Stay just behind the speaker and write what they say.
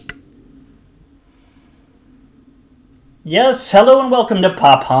Yes, hello and welcome to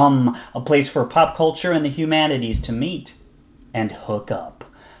Pop Hum, a place for pop culture and the humanities to meet and hook up.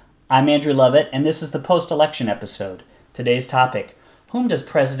 I'm Andrew Lovett, and this is the post-election episode. Today's topic: whom does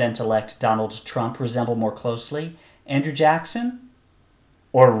President-elect Donald Trump resemble more closely, Andrew Jackson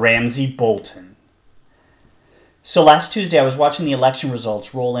or Ramsay Bolton? So last Tuesday I was watching the election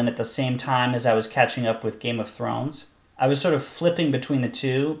results roll in at the same time as I was catching up with Game of Thrones. I was sort of flipping between the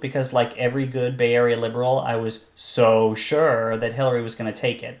two because, like every good Bay Area liberal, I was so sure that Hillary was going to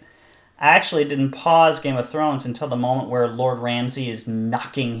take it. I actually didn't pause Game of Thrones until the moment where Lord Ramsay is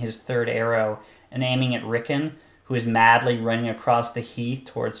knocking his third arrow and aiming at Rickon, who is madly running across the heath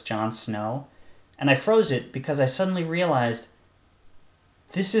towards Jon Snow. And I froze it because I suddenly realized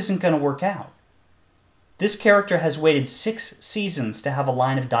this isn't going to work out. This character has waited 6 seasons to have a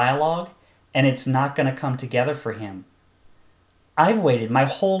line of dialogue, and it's not going to come together for him. I've waited my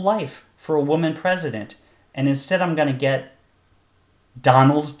whole life for a woman president, and instead I'm going to get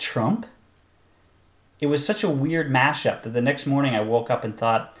Donald Trump? It was such a weird mashup that the next morning I woke up and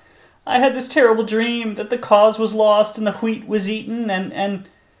thought, I had this terrible dream that the cause was lost and the wheat was eaten and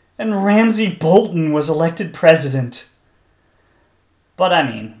Ramsay Bolton was elected president. But I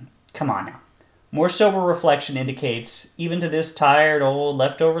mean, come on now. More sober reflection indicates, even to this tired old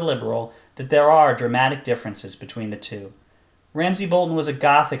leftover liberal, that there are dramatic differences between the two. Ramsay Bolton was a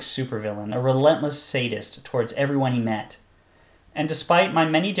gothic supervillain, a relentless sadist towards everyone he met. And despite my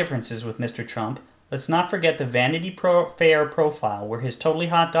many differences with Mr. Trump, let's not forget the Vanity Fair profile where his totally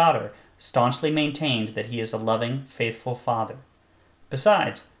hot daughter staunchly maintained that he is a loving, faithful father.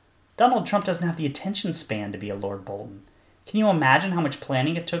 Besides, Donald Trump doesn't have the attention span to be a Lord Bolton. Can you imagine how much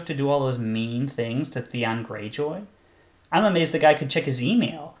planning it took to do all those mean things to Theon Greyjoy? I'm amazed the guy could check his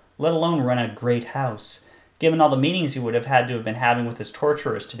email, let alone run a great house, given all the meetings he would have had to have been having with his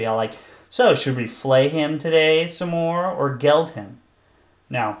torturers to be all like, so should we flay him today some more or geld him?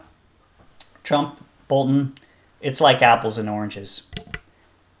 Now, Trump, Bolton, it's like apples and oranges.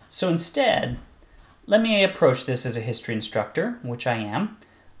 So instead, let me approach this as a history instructor, which I am.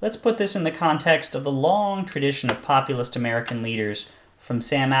 Let's put this in the context of the long tradition of populist American leaders, from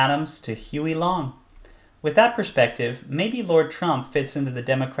Sam Adams to Huey Long. With that perspective, maybe Lord Trump fits into the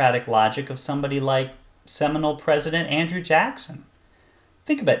democratic logic of somebody like seminal President Andrew Jackson.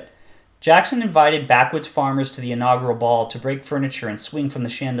 Think of it. Jackson invited backwoods farmers to the inaugural ball to break furniture and swing from the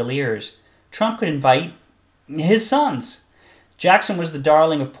chandeliers. Trump could invite his sons. Jackson was the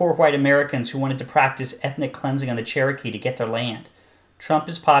darling of poor white Americans who wanted to practice ethnic cleansing on the Cherokee to get their land. Trump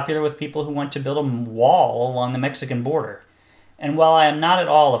is popular with people who want to build a wall along the Mexican border. And while I am not at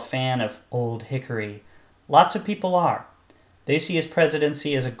all a fan of Old Hickory, lots of people are. They see his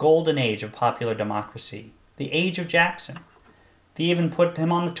presidency as a golden age of popular democracy, the age of Jackson. They even put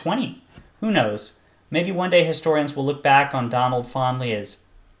him on the 20. Who knows? Maybe one day historians will look back on Donald fondly as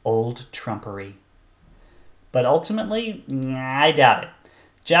old Trumpery. But ultimately, I doubt it.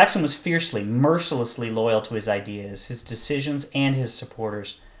 Jackson was fiercely, mercilessly loyal to his ideas, his decisions, and his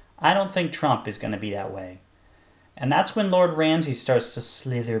supporters. I don't think Trump is going to be that way. And that's when Lord Ramsay starts to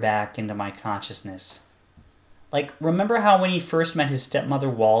slither back into my consciousness. Like, remember how when he first met his stepmother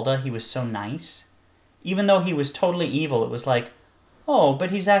Walda, he was so nice? Even though he was totally evil, it was like, oh,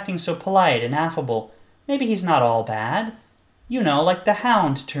 but he's acting so polite and affable. Maybe he's not all bad. You know, like the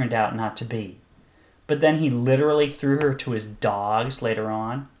Hound turned out not to be. But then he literally threw her to his dogs later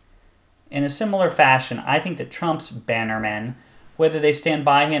on. In a similar fashion, I think that Trump's bannermen, whether they stand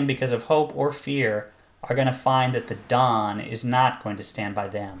by him because of hope or fear, are going to find that the Don is not going to stand by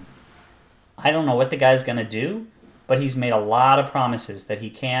them. I don't know what the guy's going to do, but he's made a lot of promises that he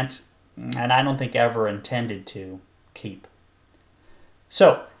can't, and I don't think ever intended to, keep.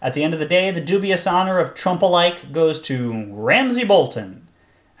 So, at the end of the day, the dubious honor of Trump-alike goes to Ramsay Bolton.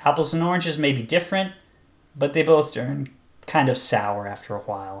 Apples and oranges may be different, but they both turn kind of sour after a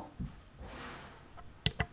while.